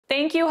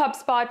Thank you,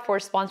 HubSpot, for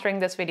sponsoring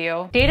this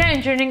video. Data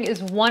engineering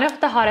is one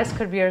of the hottest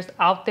careers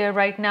out there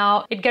right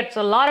now. It gets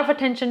a lot of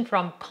attention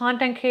from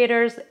content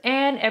creators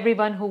and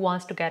everyone who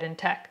wants to get in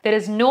tech. There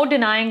is no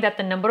denying that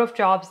the number of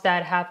jobs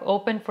that have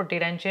opened for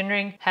data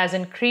engineering has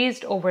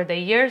increased over the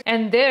years,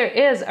 and there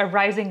is a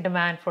rising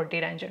demand for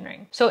data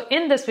engineering. So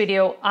in this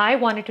video, I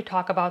wanted to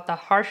talk about the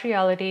harsh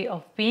reality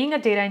of being a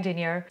data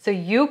engineer so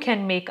you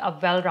can make a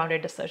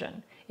well-rounded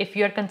decision if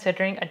you're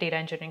considering a data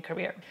engineering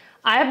career.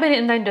 I have been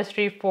in the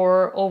industry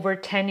for over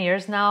 10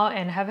 years now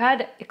and have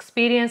had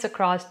experience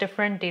across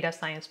different data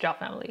science job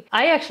family.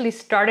 I actually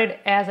started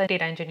as a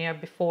data engineer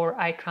before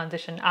I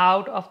transitioned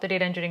out of the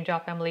data engineering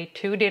job family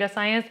to data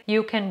science.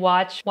 You can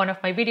watch one of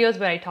my videos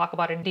where I talk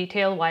about in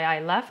detail why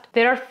I left.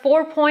 There are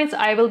 4 points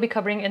I will be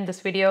covering in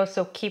this video,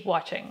 so keep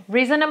watching.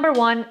 Reason number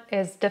 1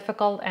 is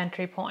difficult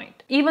entry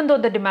point. Even though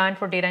the demand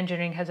for data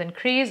engineering has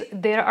increased,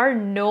 there are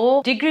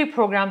no degree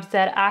programs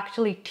that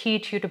actually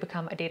teach you to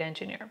become a data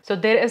engineer. So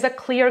there is a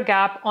clear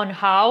gap on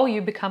how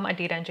you become a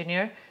data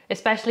engineer,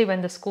 especially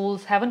when the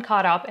schools haven't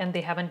caught up and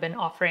they haven't been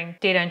offering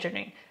data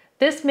engineering.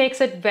 This makes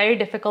it very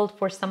difficult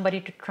for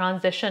somebody to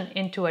transition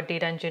into a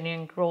data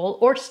engineering role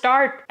or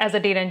start as a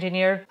data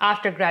engineer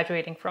after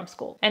graduating from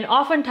school. And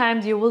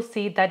oftentimes you will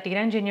see that data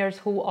engineers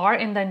who are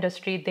in the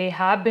industry, they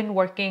have been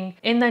working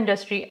in the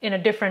industry in a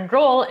different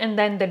role and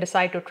then they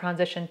decide to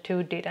transition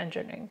to data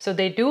engineering. So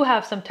they do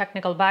have some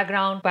technical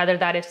background, whether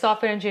that is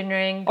software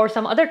engineering or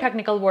some other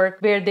technical work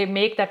where they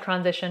make that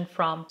transition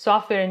from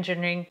software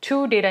engineering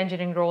to data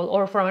engineering role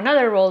or from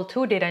another role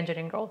to data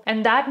engineering role.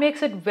 And that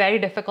makes it very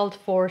difficult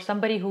for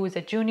somebody who is a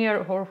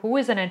junior or who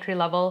is an entry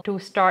level to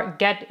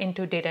get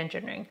into data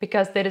engineering,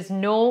 because there is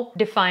no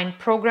defined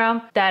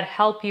program that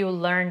help you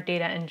learn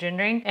data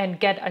engineering and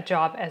get a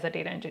job as a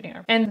data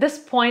engineer. And this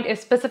point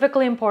is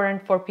specifically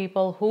important for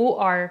people who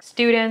are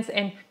students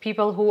and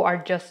people who are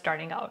just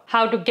starting out.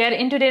 How to get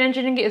into data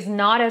engineering is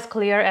not as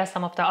clear as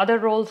some of the other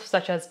roles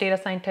such as data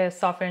scientist,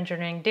 software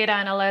engineering, data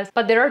analyst,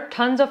 but there are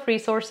tons of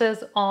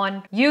resources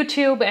on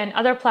YouTube and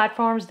other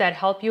platforms that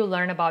help you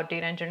learn about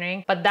data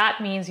engineering. But that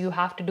means you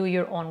have to do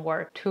your own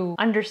work to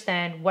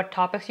understand what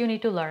topics you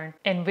need to learn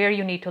and where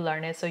you need to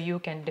learn it so you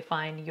can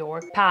define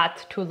your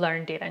path to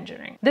learn data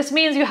engineering. This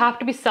means you have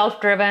to be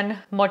self-driven,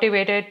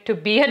 motivated to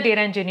be a data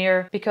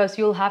engineer, because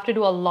you'll have to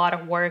do a lot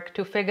of work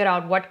to figure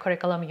out what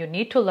curriculum you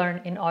need to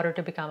learn in order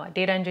to become a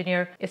data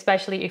engineer,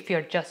 especially if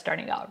you're just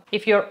starting out.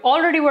 If you're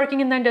already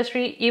working in the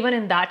industry, even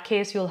in that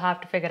case, you'll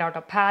have to figure out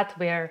a path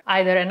where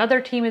either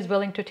another team is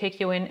willing to take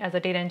you in as a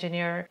data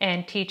engineer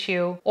and teach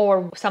you,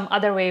 or some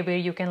other way where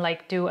you can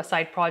do a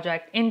side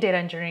project in data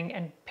engineering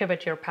and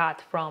pivot your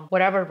path from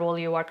whatever role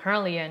you are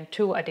currently in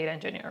to a data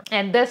engineer.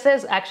 And this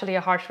is actually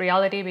a harsh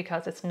reality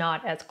because it's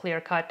not as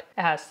clear-cut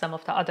as some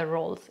of the other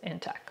roles in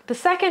tech. The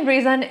second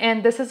reason,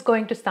 and this is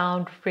going to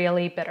sound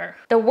really bitter,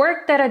 the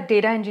work that a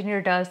data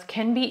engineer does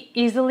can be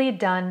easily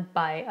done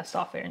by a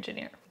software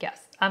engineer. Yes,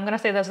 I'm gonna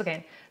say this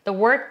again. The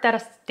work that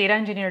a data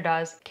engineer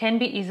does can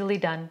be easily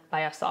done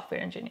by a software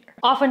engineer.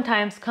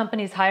 Oftentimes,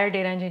 companies hire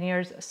data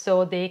engineers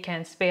so they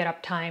can spare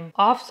up time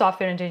of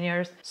software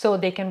engineers so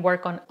they can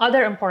work on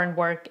other important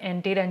work,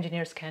 and data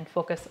engineers can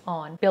focus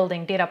on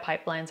building data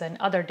pipelines and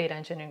other data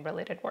engineering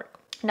related work.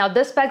 Now,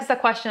 this begs the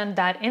question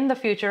that in the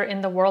future,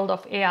 in the world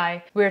of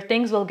AI, where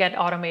things will get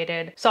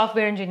automated,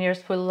 software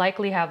engineers will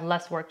likely have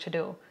less work to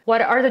do.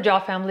 What are the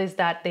job families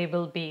that they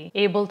will be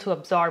able to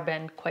absorb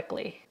in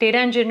quickly? Data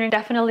engineering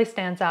definitely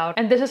stands out,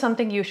 and this is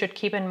something you should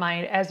keep in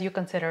mind as you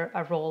consider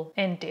a role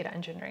in data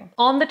engineering.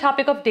 On the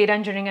topic of data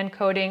engineering and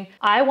coding,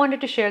 I wanted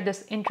to share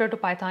this Intro to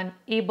Python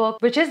ebook,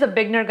 which is a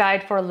beginner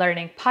guide for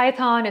learning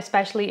Python,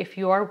 especially if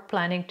you are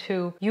planning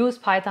to use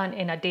Python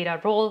in a data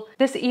role.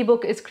 This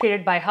ebook is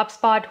created by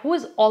HubSpot, who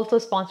is also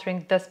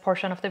sponsoring this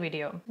portion of the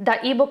video.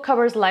 The ebook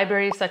covers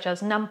libraries such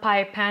as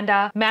NumPy,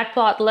 Panda,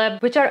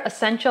 Matplotlib, which are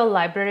essential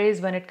libraries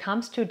when it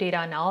comes to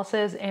data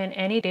analysis and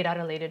any data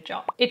related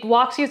job. It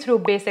walks you through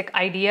basic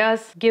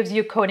ideas, gives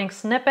you coding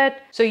snippet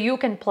so you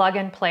can plug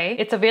and play.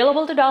 It's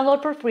available to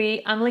download for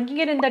free. I'm linking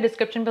it in the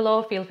description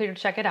below. Feel free to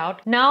check it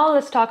out. Now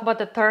let's talk about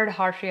the third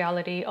harsh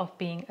reality of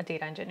being a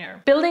data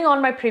engineer. Building on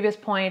my previous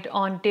point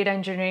on data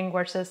engineering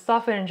versus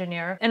software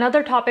engineer,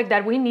 another topic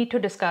that we need to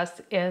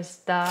discuss is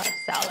the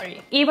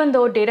salary. Even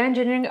though data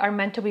engineering are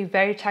meant to be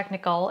very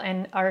technical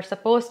and are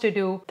supposed to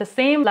do the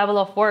same level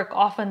of work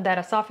often that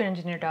a software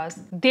engineer does,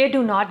 they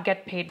do not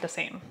get paid the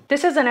same.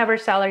 This is an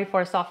average salary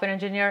for a software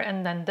engineer,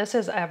 and then this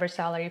is average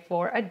salary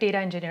for a data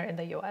engineer in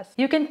the US.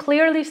 You can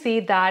clearly see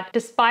that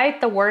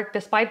despite the work,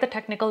 despite the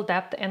technical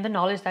depth and the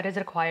knowledge that is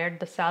required,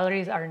 the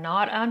salaries are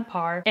not on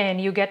par and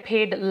you get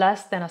paid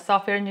less than a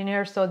software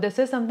engineer. So this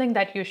is something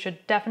that you should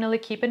definitely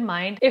keep in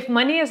mind. If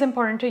money is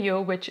important to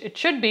you, which it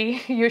should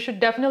be, you should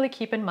definitely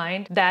keep in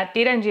mind that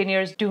data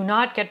engineers do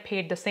not get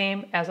paid the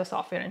same as a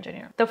software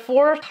engineer. The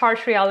fourth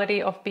harsh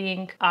reality of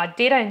being a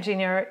data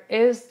engineer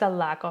is the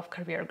lack of career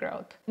career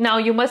growth. Now,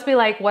 you must be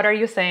like, what are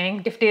you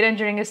saying? If data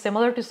engineering is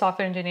similar to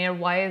software engineer,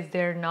 why is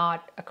there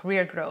not a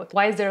career growth?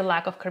 Why is there a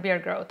lack of career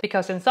growth?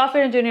 Because in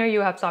software engineer,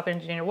 you have software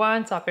engineer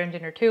 1, software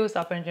engineer 2,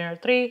 software engineer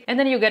 3, and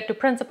then you get to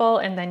principal,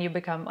 and then you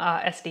become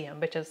SDM,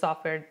 which is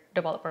software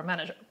developer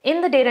manager.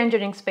 In the data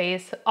engineering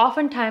space,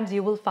 oftentimes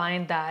you will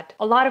find that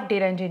a lot of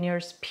data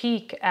engineers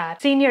peak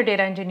at senior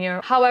data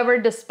engineer. However,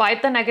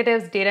 despite the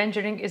negatives, data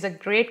engineering is a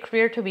great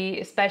career to be,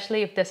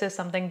 especially if this is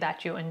something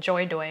that you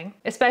enjoy doing,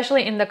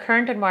 especially in the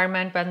current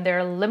environment when there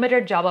are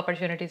limited job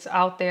opportunities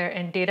out there,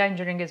 and data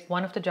engineering is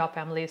one of the job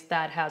families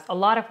that has a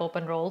lot of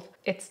open roles.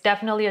 It's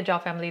definitely a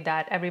job family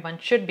that everyone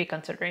should be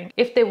considering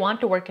if they want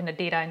to work in the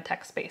data and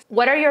tech space.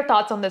 What are your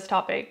thoughts on this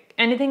topic?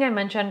 Anything I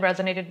mentioned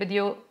resonated with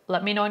you?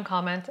 Let me know in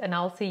comments, and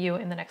I'll see you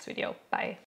in the next video. Bye.